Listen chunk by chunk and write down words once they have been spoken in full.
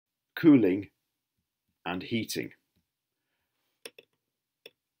cooling and heating.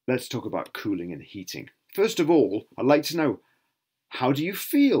 Let's talk about cooling and heating. First of all, I'd like to know, how do you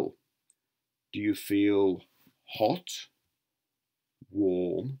feel? Do you feel hot,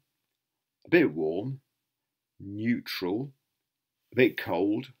 warm, a bit warm, neutral, a bit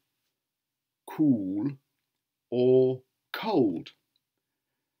cold, cool, or cold?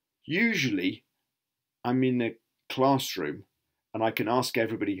 Usually, I'm in a classroom and I can ask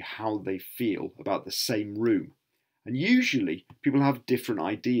everybody how they feel about the same room. And usually, people have different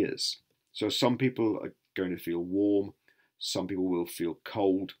ideas. So some people are going to feel warm, some people will feel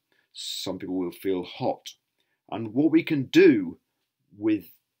cold, some people will feel hot. And what we can do with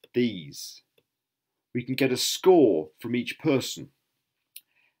these, we can get a score from each person.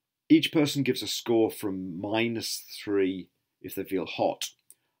 Each person gives a score from -3 if they feel hot,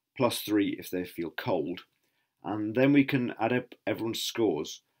 +3 if they feel cold. And then we can add up everyone's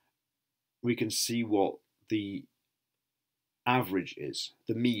scores. We can see what the average is,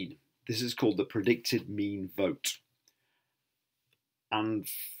 the mean. This is called the predicted mean vote. And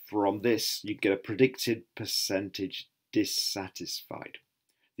from this, you get a predicted percentage dissatisfied.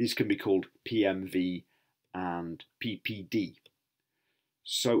 These can be called PMV and PPD.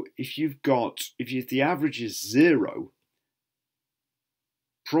 So if the average is 0,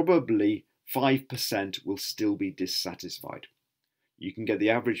 probably 5% will still be dissatisfied. You can get the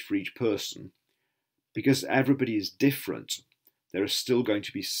average for each person. Because everybody is different, there are still going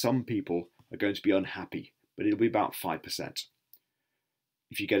to be some people are going to be unhappy, but it'll be about 5%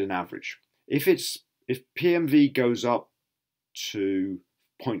 if you get an average. If PMV goes up to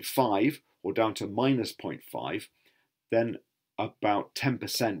 0.5 or down to -0.5, then about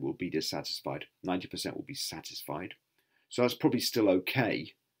 10% will be dissatisfied, 90% will be satisfied. So that's probably still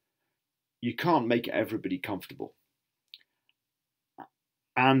okay. You can't make everybody comfortable.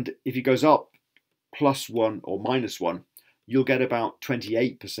 And if it goes up +1 or -1, you'll get about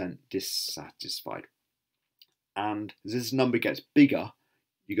 28% dissatisfied. And as this number gets bigger,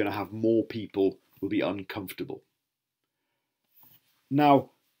 you're going to have more people who will be uncomfortable.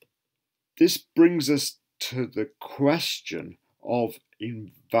 Now, this brings us to the question of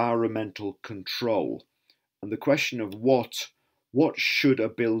environmental control and the question of what should a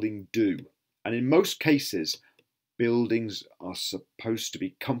building do? And in most cases, buildings are supposed to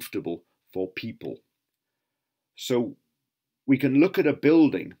be comfortable for people. So we can look at a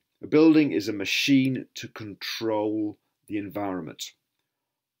building. A building is a machine to control the environment.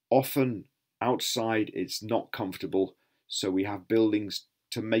 Often outside it's not comfortable, so we have buildings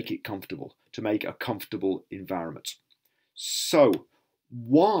to make it comfortable, to make a comfortable environment. So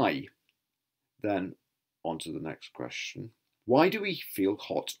why, then, on to the next question, why do we feel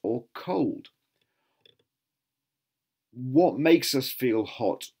hot or cold? What makes us feel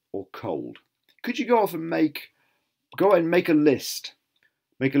hot or cold? Could you go and make a list?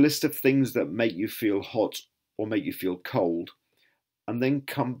 Make a list of things that make you feel hot or make you feel cold, and then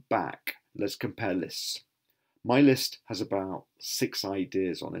come back. Let's compare lists. My list has about 6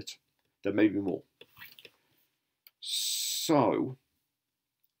 ideas on it. There may be more. So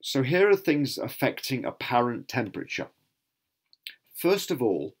here are things affecting apparent temperature. First of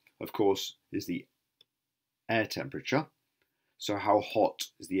all, of course, is the air temperature. So how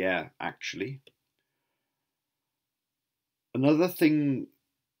hot is the air actually? Another thing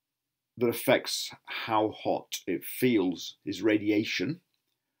that affects how hot it feels is radiation.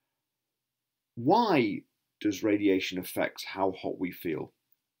 Why does radiation affect how hot we feel?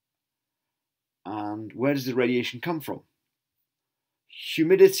 And where does the radiation come from?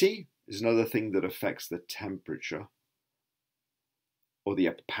 Humidity is another thing that affects the temperature, or the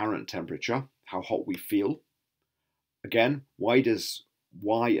apparent temperature, how hot we feel. Again, why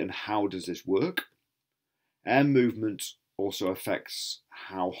and how does this work? Air movement also affects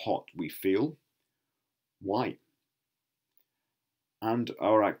how hot we feel. Why? And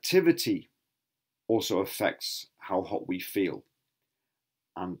our activity also affects how hot we feel.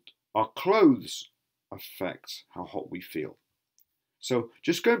 And our clothes affect how hot we feel. So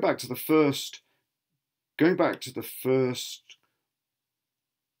just going back to the first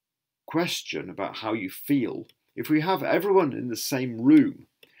question about how you feel, if we have everyone in the same room,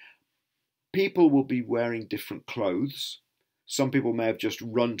 people will be wearing different clothes. Some people may have just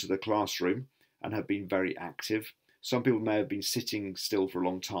run to the classroom and have been very active. Some people may have been sitting still for a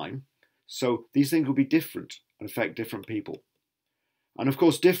long time. So these things will be different and affect different people. And of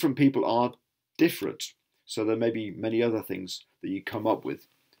course, different people are different. So there may be many other things that you come up with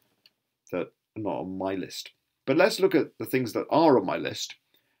that are not on my list. But let's look at the things that are on my list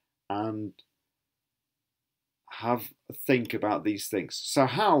and have a think about these things. So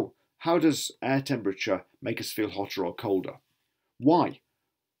how how does air temperature make us feel hotter or colder? Why?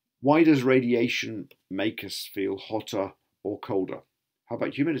 Why does radiation make us feel hotter or colder? How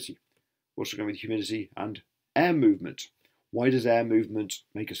about humidity? We're also going with humidity and air movement. Why does air movement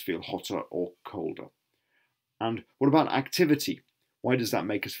make us feel hotter or colder? And what about activity? Why does that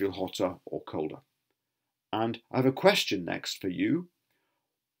make us feel hotter or colder? And I have a question next for you.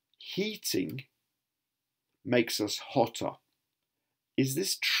 Heating makes us hotter. Is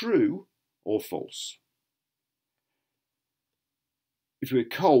this true or false? If we're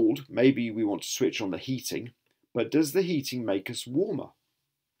cold, maybe we want to switch on the heating, but does the heating make us warmer?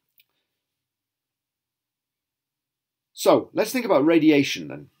 So let's think about radiation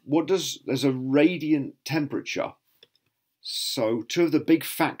then. There's a radiant temperature. So two of the big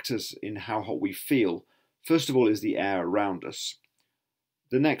factors in how hot we feel, first of all, is the air around us.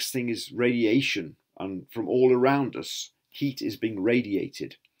 The next thing is radiation, and from all around us, heat is being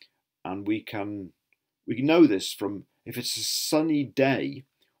radiated. And we can know this from, if it's a sunny day,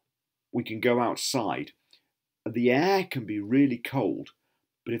 we can go outside. The air can be really cold,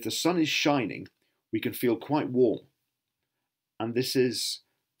 but if the sun is shining, we can feel quite warm. And this is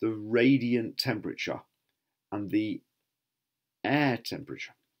the radiant temperature and the air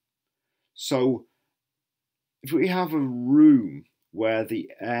temperature. So if we have a room where the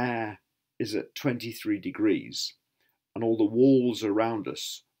air is at 23 degrees and all the walls around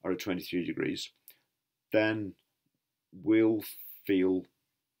us are at 23 degrees, then we'll feel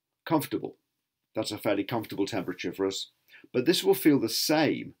comfortable. That's a fairly comfortable temperature for us. But this will feel the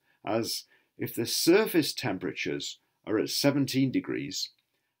same as if the surface temperatures are at 17 degrees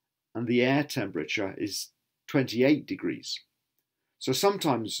and the air temperature is 28 degrees. So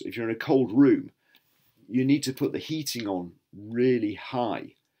sometimes if you're in a cold room, you need to put the heating on really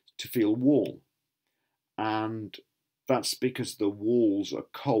high to feel warm. And that's because the walls are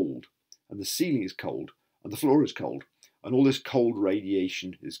cold and the ceiling is cold and the floor is cold and all this cold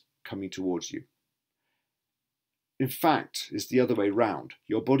radiation is coming towards you. In fact, it's the other way round.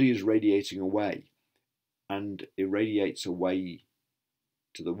 Your body is radiating away and it radiates away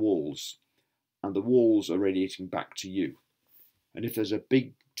to the walls and the walls are radiating back to you. And if there's a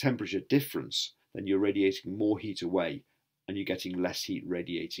big temperature difference, then you're radiating more heat away and you're getting less heat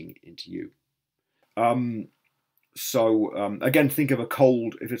radiating into you. Again, think of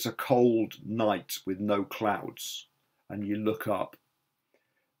if it's a cold night with no clouds and you look up,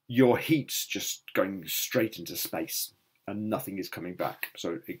 your heat's just going straight into space and nothing is coming back.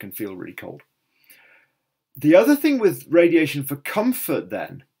 So it can feel really cold. The other thing with radiation for comfort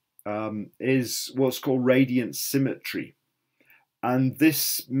then is what's called radiant symmetry. And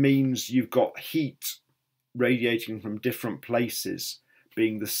this means you've got heat radiating from different places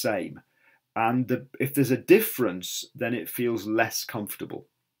being the same. And if there's a difference, then it feels less comfortable.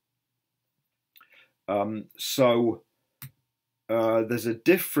 There's a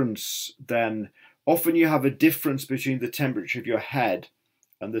difference then. Often you have a difference between the temperature of your head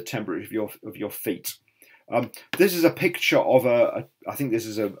and the temperature of your feet. This is a picture of I think this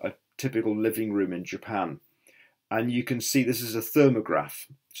is a typical living room in Japan. And you can see this is a thermograph.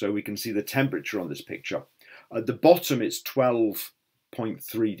 So we can see the temperature on this picture. At the bottom it's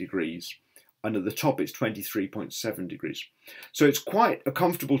 12.3 degrees. And at the top it's 23.7 degrees. So it's quite a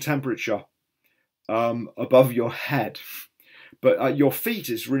comfortable temperature above your head. But at your feet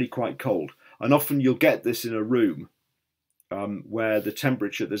it's really quite cold. And often you'll get this in a room where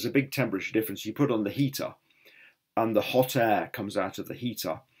there's a big temperature difference. You put on the heater and the hot air comes out of the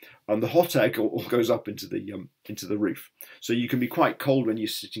heater and the hot air all goes up into the roof. So you can be quite cold when you're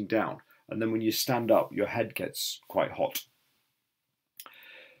sitting down, and then when you stand up your head gets quite hot.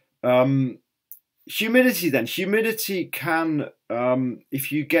 Humidity then. Humidity can,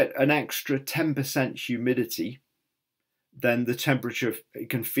 if you get an extra 10% humidity, then the temperature, it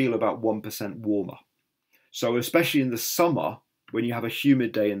can feel about 1% warmer. So especially in the summer, when you have a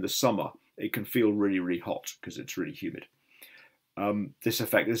humid day in the summer, it can feel really, really hot because it's really humid.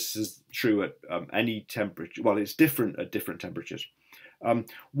 This is true at any temperature. Well, it's different at different temperatures.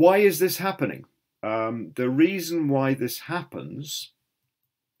 Why is this happening? The reason why this happens,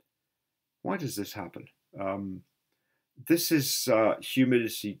 why does this happen? This is a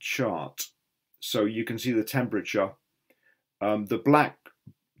humidity chart. So you can see the temperature. The black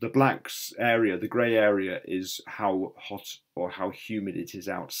area, the grey area, is how hot or how humid it is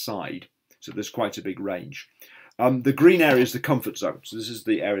outside. So there's quite a big range. The green area is the comfort zone. So this is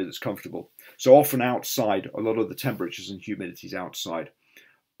the area that's comfortable. So often outside, a lot of the temperatures and humidities outside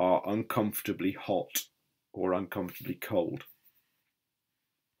are uncomfortably hot or uncomfortably cold.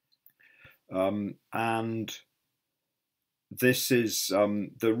 And this is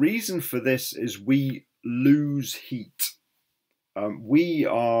the reason for this is we lose heat. We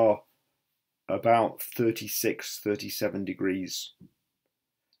are about 36, 37 degrees,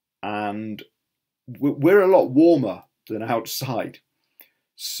 and we're a lot warmer than outside.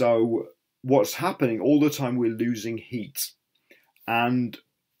 So what's happening all the time, we're losing heat. And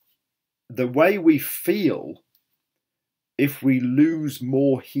the way we feel, if we lose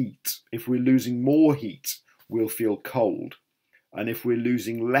more heat, if we're losing more heat, we'll feel cold. And if we're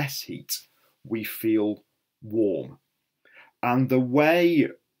losing less heat, we feel warm. And the way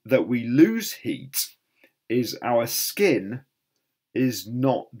that we lose heat is our skin is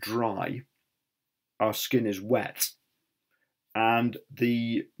not dry. Our skin is wet. And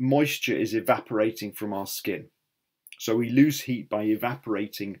the moisture is evaporating from our skin. So we lose heat by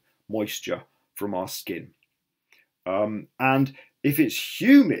evaporating moisture from our skin. And if it's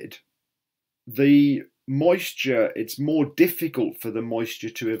humid, the moisture, it's more difficult for the moisture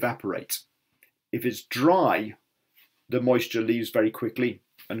to evaporate. If it's dry, the moisture leaves very quickly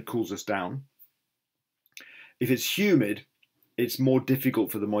and cools us down. If it's humid, it's more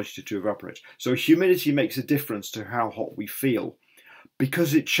difficult for the moisture to evaporate. So humidity makes a difference to how hot we feel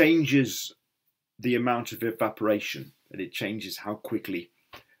because it changes the amount of evaporation, and it changes how quickly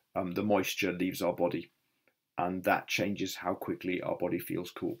the moisture leaves our body, and that changes how quickly our body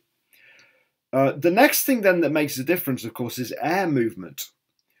feels cool. The next thing then that makes a difference, of course, is air movement.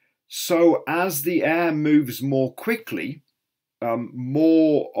 So as the air moves more quickly,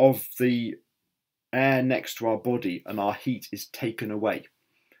 more of the air next to our body and our heat is taken away.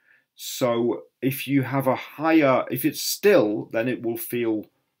 So if you have a higher, if it's still, then it will feel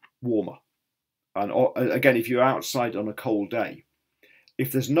warmer. And again, if you're outside on a cold day, if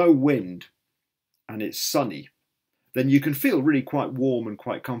there's no wind and it's sunny, then you can feel really quite warm and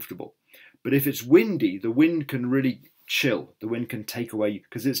quite comfortable. But if it's windy, the wind can really chill. The wind can take away,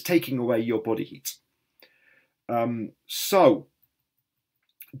 because it's taking away your body heat. So,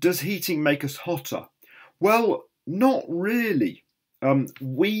 does heating make us hotter? Well, not really.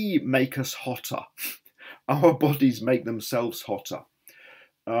 We make us hotter. Our bodies make themselves hotter.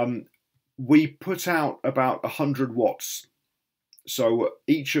 We put out about 100 watts. So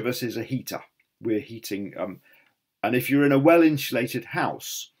each of us is a heater. We're heating. And if you're in a well-insulated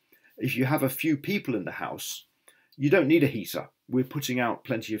house, if you have a few people in the house, you don't need a heater. We're putting out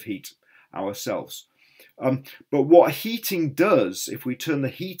plenty of heat ourselves. But what heating does, if we turn the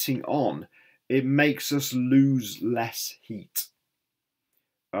heating on, it makes us lose less heat.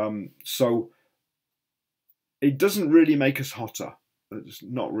 So it doesn't really make us hotter. It's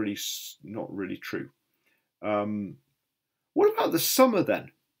not really true. What about the summer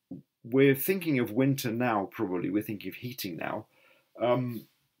then? We're thinking of winter now, probably. We're thinking of heating now.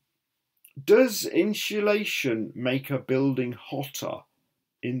 Does insulation make a building hotter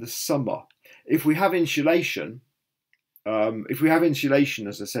in the summer? If we have insulation,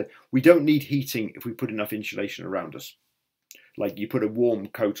 as I said, we don't need heating if we put enough insulation around us. Like you put a warm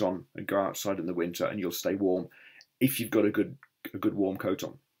coat on and go outside in the winter and you'll stay warm if you've got a good warm coat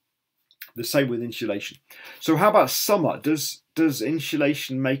on. The same with insulation. So how about summer? Does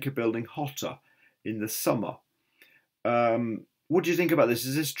insulation make a building hotter in the summer? What do you think about this?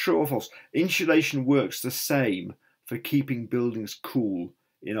 Is this true or false? Insulation works the same for keeping buildings cool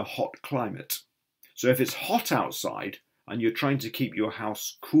in a hot climate. So if it's hot outside and you're trying to keep your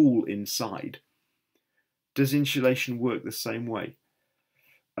house cool inside, does insulation work the same way?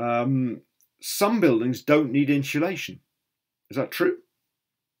 Some buildings don't need insulation. Is that true?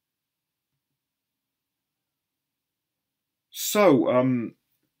 So,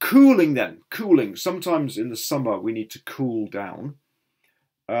 cooling then. Cooling. Sometimes in the summer we need to cool down.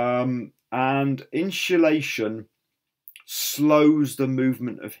 And insulation slows the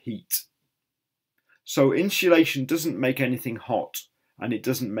movement of heat. So insulation doesn't make anything hot and it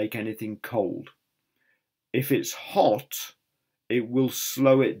doesn't make anything cold. If it's hot, it will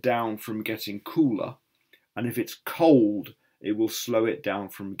slow it down from getting cooler. And if it's cold, it will slow it down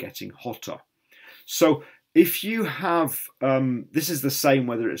from getting hotter. So if you have, this is the same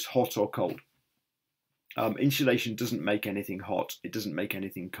whether it's hot or cold. Insulation doesn't make anything hot. It doesn't make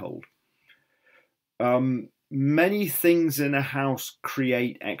anything cold. Many things in a house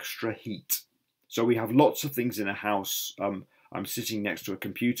create extra heat. So we have lots of things in a house. I'm sitting next to a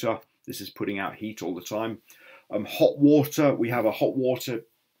computer. This is putting out heat all the time. Hot water, we have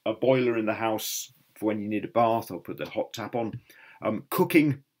a boiler in the house for when you need a bath or put the hot tap on.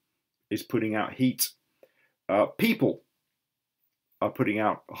 Cooking is putting out heat. People are putting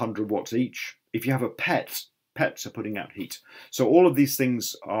out 100 watts each. If you have a pet, pets are putting out heat. So all of these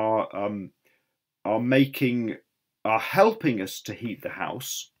things are making are helping us to heat the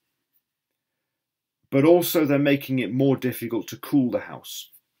house, but also they're making it more difficult to cool the house.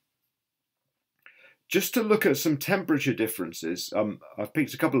 Just to look at some temperature differences, I've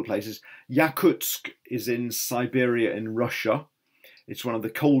picked a couple of places. Yakutsk is in Siberia in Russia. It's one of the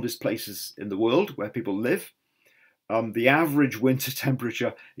coldest places in the world where people live. The average winter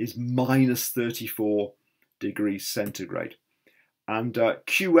temperature is -34 degrees centigrade. And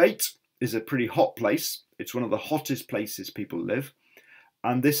Q8 is a pretty hot place. It's one of the hottest places people live.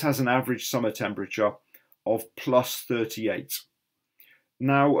 And this has an average summer temperature of +38.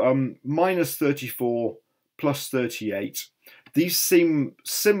 Now, -34, +38, these seem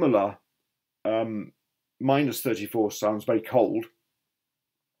similar. -34 sounds very cold.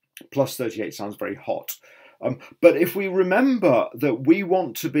 +38 sounds very hot. But if we remember that we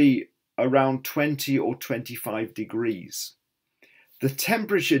want to be around 20 or 25 degrees, the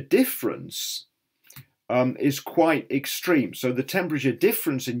temperature difference is quite extreme. So the temperature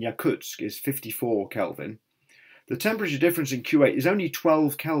difference in Yakutsk is 54 Kelvin. The temperature difference in Q8 is only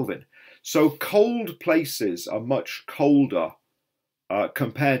 12 Kelvin. So cold places are much colder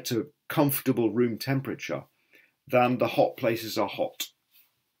compared to comfortable room temperature than the hot places are hot.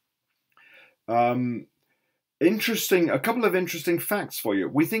 A couple of interesting facts for you.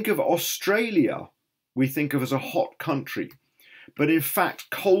 We think of Australia, we think of as a hot country, but in fact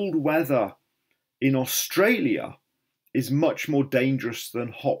cold weather in Australia is much more dangerous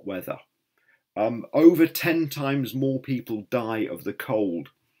than hot weather. Over 10 times more people die of the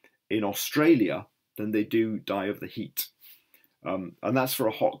cold in Australia than they do die of the heat. And that's for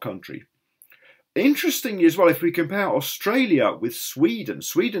a hot country. Interestingly as well, if we compare Australia with Sweden,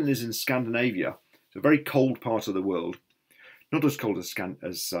 Sweden is in Scandinavia. It's a very cold part of the world. Not as cold as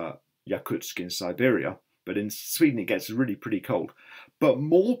Yakutsk in Siberia, but in Sweden it gets really pretty cold. But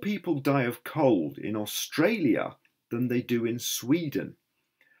more people die of cold in Australia than they do in Sweden.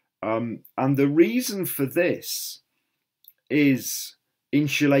 And the reason for this is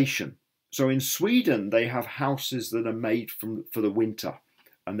insulation. So in Sweden, they have houses that are made for the winter,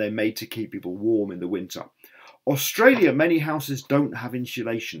 and they're made to keep people warm in the winter. Australia, many houses don't have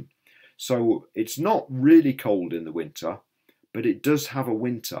insulation. So it's not really cold in the winter, but it does have a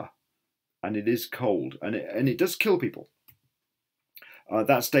winter, and it is cold, and it does kill people.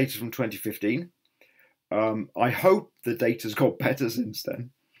 That's data from 2015. I hope the data's got better since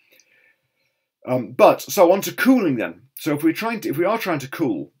then. So on to cooling then. So if we are trying to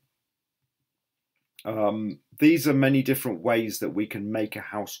cool, these are many different ways that we can make a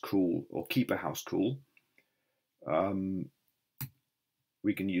house cool or keep a house cool.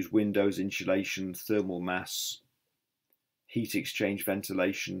 We can use windows, insulation, thermal mass, heat exchange,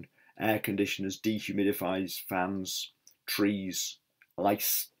 ventilation, air conditioners, dehumidifiers, fans, trees,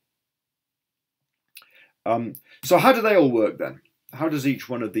 ice. So how do they all work then? How does each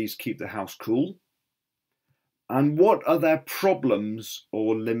one of these keep the house cool? And what are their problems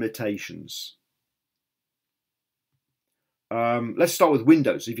or limitations? Let's start with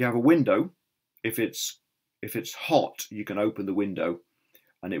windows. If you have a window, if it's hot, you can open the window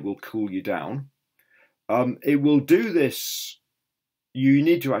and it will cool you down. It will do this. You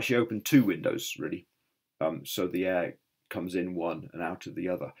need to actually open two windows, really, so the air comes in one and out of the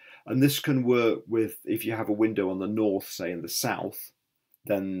other. And this can work with, if you have a window on the north, say in the south,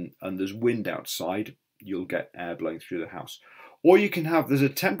 and there's wind outside, you'll get air blowing through the house. Or you can have, there's a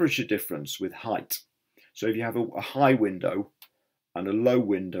temperature difference with height. So if you have a high window and a low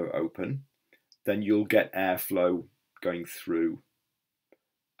window open, then you'll get airflow going through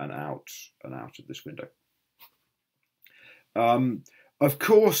and out of this window. Of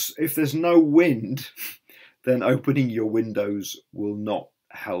course, if there's no wind, then opening your windows will not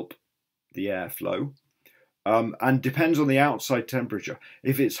help the airflow. And depends on the outside temperature.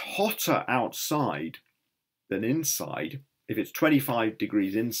 If it's hotter outside than inside, if it's 25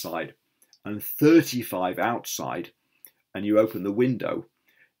 degrees inside and 35 outside, and you open the window,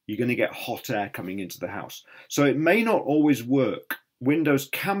 you're going to get hot air coming into the house. So it may not always work. Windows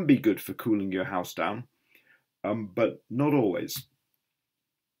can be good for cooling your house down, but not always.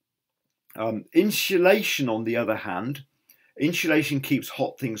 Insulation, on the other hand, insulation keeps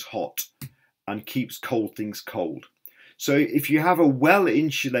hot things hot and keeps cold things cold. So if you have a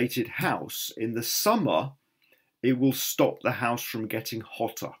well-insulated house in the summer, it will stop the house from getting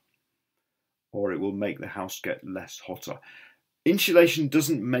hotter, or it will make the house get less hotter. Insulation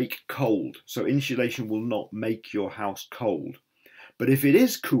doesn't make cold, so insulation will not make your house cold. But if it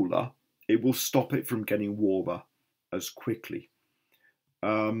is cooler, it will stop it from getting warmer as quickly.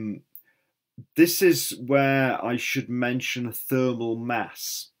 This is where I should mention thermal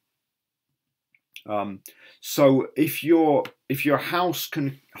mass. So if your house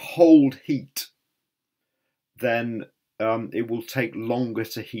can hold heat, then it will take longer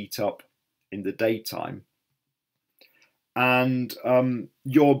to heat up in the daytime, and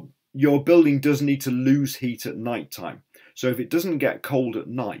your building does need to lose heat at night time. So if it doesn't get cold at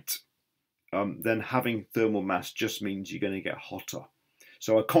night, then having thermal mass just means you're going to get hotter.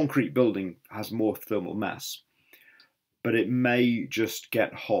 So a concrete building has more thermal mass, but it may just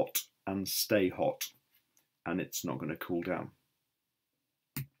get hot and stay hot, and it's not going to cool down.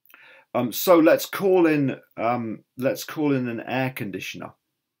 So let's call in an air conditioner.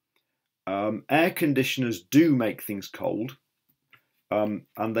 Air conditioners do make things cold, and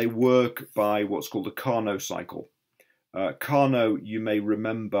they work by what's called the Carnot cycle. Carnot, you may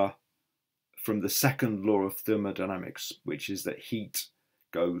remember from the second law of thermodynamics, which is that heat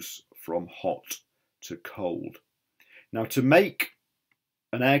goes from hot to cold. Now, to make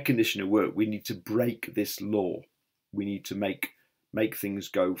an air conditioner work, we need to break this law. We need to make things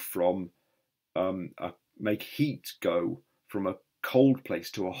go from make heat go from a cold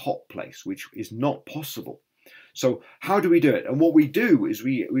place to a hot place, which is not possible. So how do we do it? And what we do is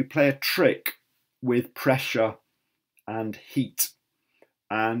we play a trick with pressure and heat.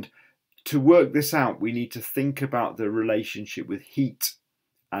 And to work this out, we need to think about the relationship with heat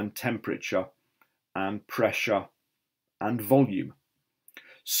and temperature and pressure and volume.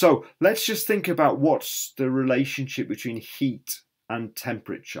 So let's just think about what's the relationship between heat and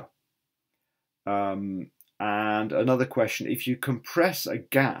temperature. And another question, if you compress a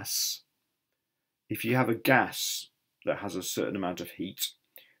gas, if you have a gas that has a certain amount of heat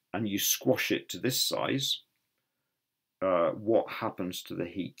and you squash it to this size, what happens to the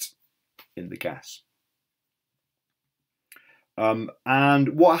heat in the gas? And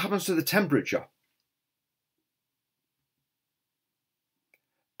what happens to the temperature?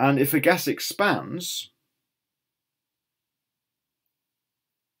 And if a gas expands,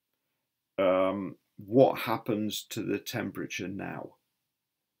 what happens to the temperature now?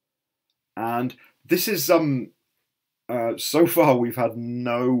 And this is so far we've had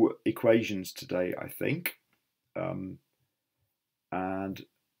no equations today, I think, and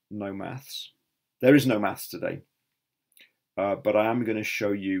no maths. There is no maths today, but I am going to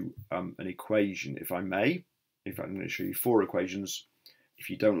show you an equation, if I may. In fact, I'm going to show you 4 equations. If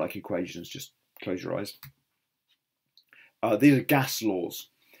you don't like equations, just close your eyes. These are gas laws,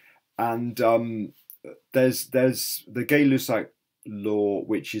 and there's the Gay-Lussac law,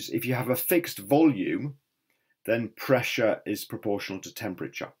 which is if you have a fixed volume, then pressure is proportional to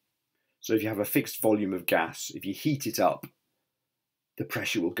temperature. So if you have a fixed volume of gas, if you heat it up, the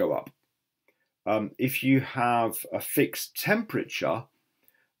pressure will go up. If you have a fixed temperature,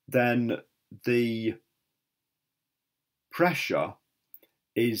 then the pressure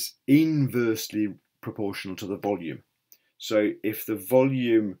is inversely proportional to the volume. So if the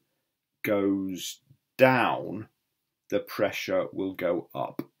volume goes down, the pressure will go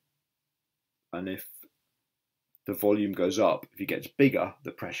up. And if the volume goes up, if it gets bigger,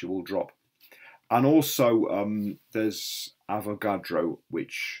 the pressure will drop. And also there's Avogadro,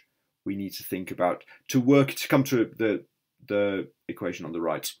 which we need to think about to come to the equation on the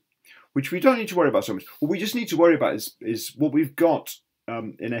right, which we don't need to worry about so much. What we just need to worry about is what we've got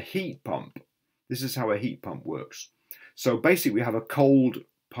in a heat pump. This is how a heat pump works. So basically we have a cold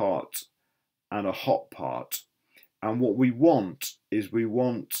part and a hot part. And what we want is we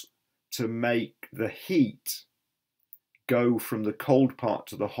want to make the heat go from the cold part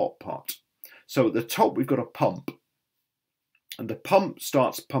to the hot part. So at the top we've got a pump, and the pump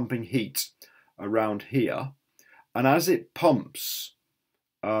starts pumping heat around here, and as it pumps,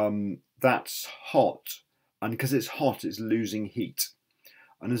 that's hot, and because it's hot it's losing heat,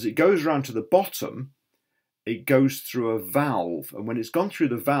 and as it goes around to the bottom it goes through a valve, and when it's gone through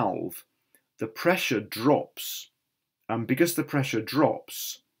the valve the pressure drops, and because the pressure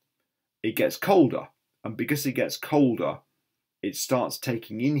drops it gets colder, and because it gets colder it starts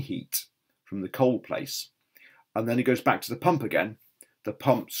taking in heat from the cold place, and then it goes back to the pump again. The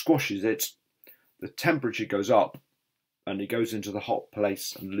pump squashes it, the temperature goes up, and it goes into the hot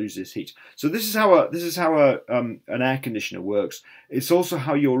place and loses heat. So this is how an air conditioner works. It's also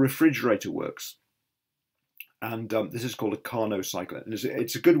how your refrigerator works, and this is called a Carnot cycle. And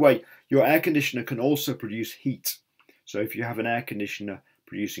it's a good way. Your air conditioner can also produce heat. So if you have an air conditioner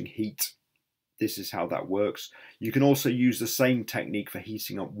producing heat, this is how that works. You can also use the same technique for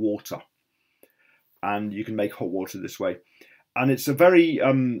heating up water, and you can make hot water this way. And it's a very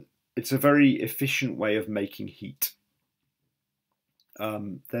efficient way of making heat.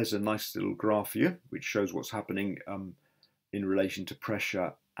 There's a nice little graph here which shows what's happening in relation to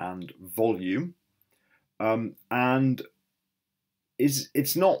pressure and volume. and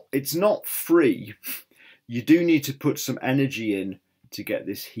it's not free. You do need to put some energy in to get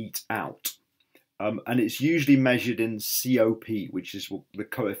this heat out. And it's usually measured in COP, which is the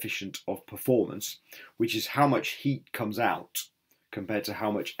coefficient of performance, which is how much heat comes out compared to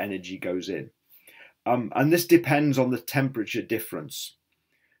how much energy goes in. And this depends on the temperature difference.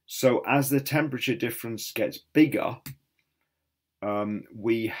 So as the temperature difference gets bigger,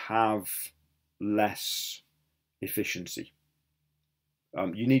 we have less efficiency.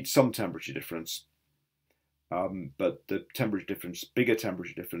 You need some temperature difference, but the temperature difference, bigger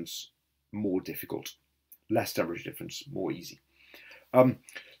temperature difference, more difficult. Less temperature difference, more easy.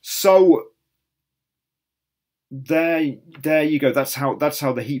 So there you go. That's how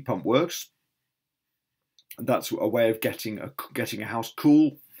the heat pump works. That's a way of getting a house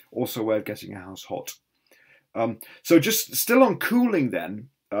cool, also a way of getting a house hot. So just still on cooling then,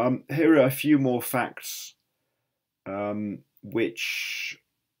 here are a few more facts which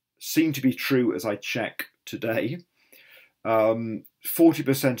seem to be true as I check today.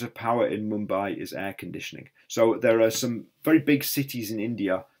 40% of power in Mumbai is air conditioning. So there are some very big cities in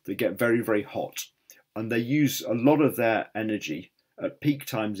India that get very, very hot, and they use a lot of their energy. At peak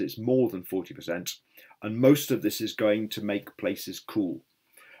times, it's more than 40%, and most of this is going to make places cool.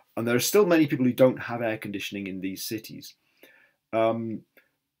 And there are still many people who don't have air conditioning in these cities.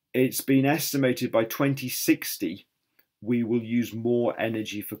 It's been estimated by 2060, we will use more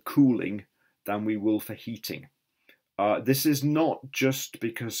energy for cooling than we will for heating. This is not just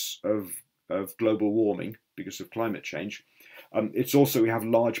because of global warming, because of climate change. It's also we have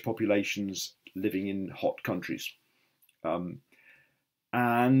large populations living in hot countries.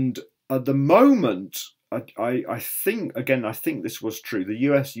 And at the moment, I think this was true. The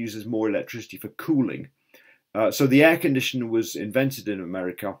US uses more electricity for cooling. So the air conditioner was invented in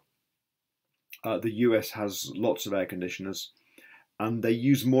America. The US has lots of air conditioners, and they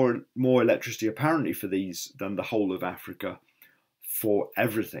use more electricity apparently for these than the whole of Africa for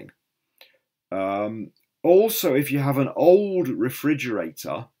everything. Also, if you have an old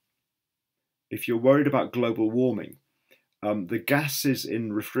refrigerator, if you're worried about global warming, the gases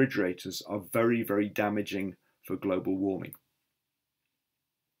in refrigerators are very, very damaging for global warming.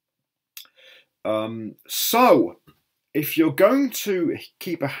 So, if you're going to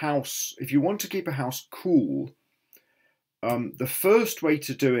keep a house, if you want to keep a house cool, the first way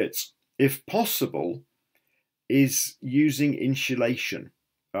to do it, if possible, is using insulation.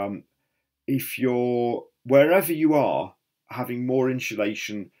 If you're, wherever you are, having more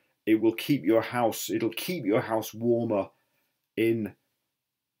insulation, it will keep your house, it'll keep your house warmer in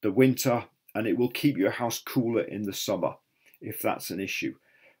the winter, and it will keep your house cooler in the summer, if that's an issue.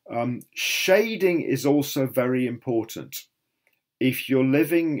 Shading is also very important. If you're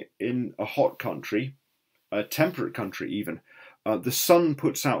living in a hot country, a temperate country even, the sun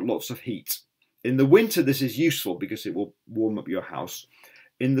puts out lots of heat. In the winter, this is useful because it will warm up your house.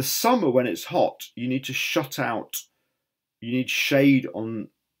 In the summer, when it's hot, you need to shut out, you need shade on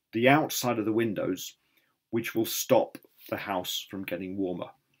the outside of the windows, which will stop the house from getting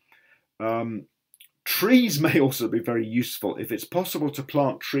warmer. Trees may also be very useful. If it's possible to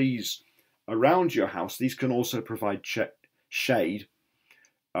plant trees around your house, these can also provide shade.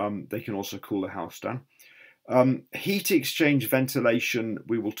 They can also cool the house down. Heat exchange ventilation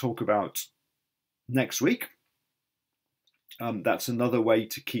we will talk about next week. That's another way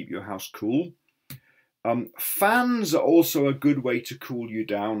to keep your house cool. Fans are also a good way to cool you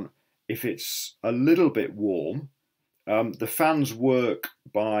down if it's a little bit warm. The fans work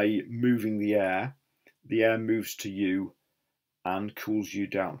by moving the air. The air moves to you and cools you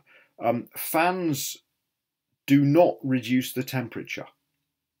down. Fans do not reduce the temperature.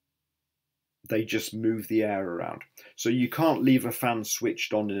 They just move the air around. So you can't leave a fan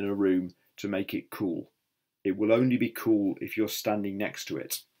switched on in a room to make it cool. It will only be cool if you're standing next to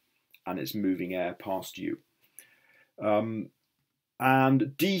it and it's moving air past you. And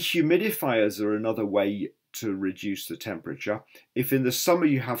dehumidifiers are another way to reduce the temperature. If in the summer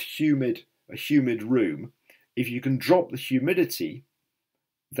you have a humid room, if you can drop the humidity,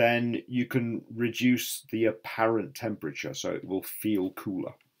 then you can reduce the apparent temperature, so it will feel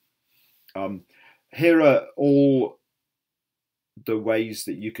cooler. Here are all the ways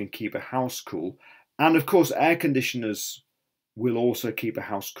that you can keep a house cool. And of course, air conditioners will also keep a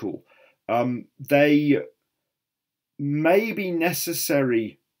house cool. They may be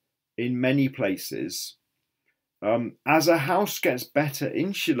necessary in many places. As a house gets better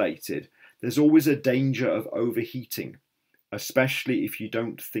insulated, there's always a danger of overheating, especially if you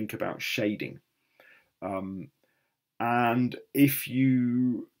don't think about shading. And if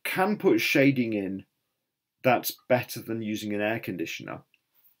you can put shading in, that's better than using an air conditioner.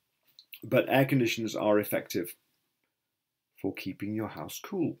 But air conditioners are effective for keeping your house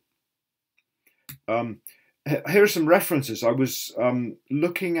cool. Here are some references. I was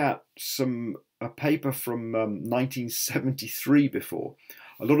looking at a paper from 1973 before.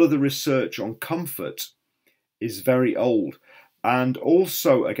 A lot of the research on comfort is very old. And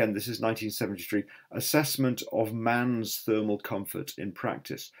also, again, this is 1973, assessment of man's thermal comfort in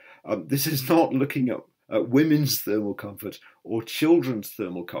practice. This is not looking at women's thermal comfort or children's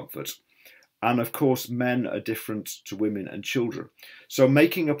thermal comfort. And of course, men are different to women and children. So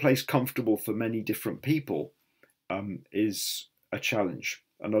making a place comfortable for many different people is a challenge.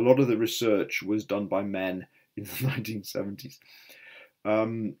 And a lot of the research was done by men in the 1970s.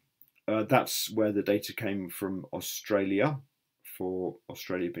 That's where the data came from Australia, for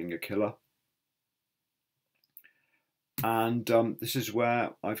Australia being a killer. And this is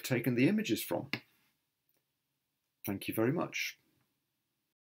where I've taken the images from. Thank you very much.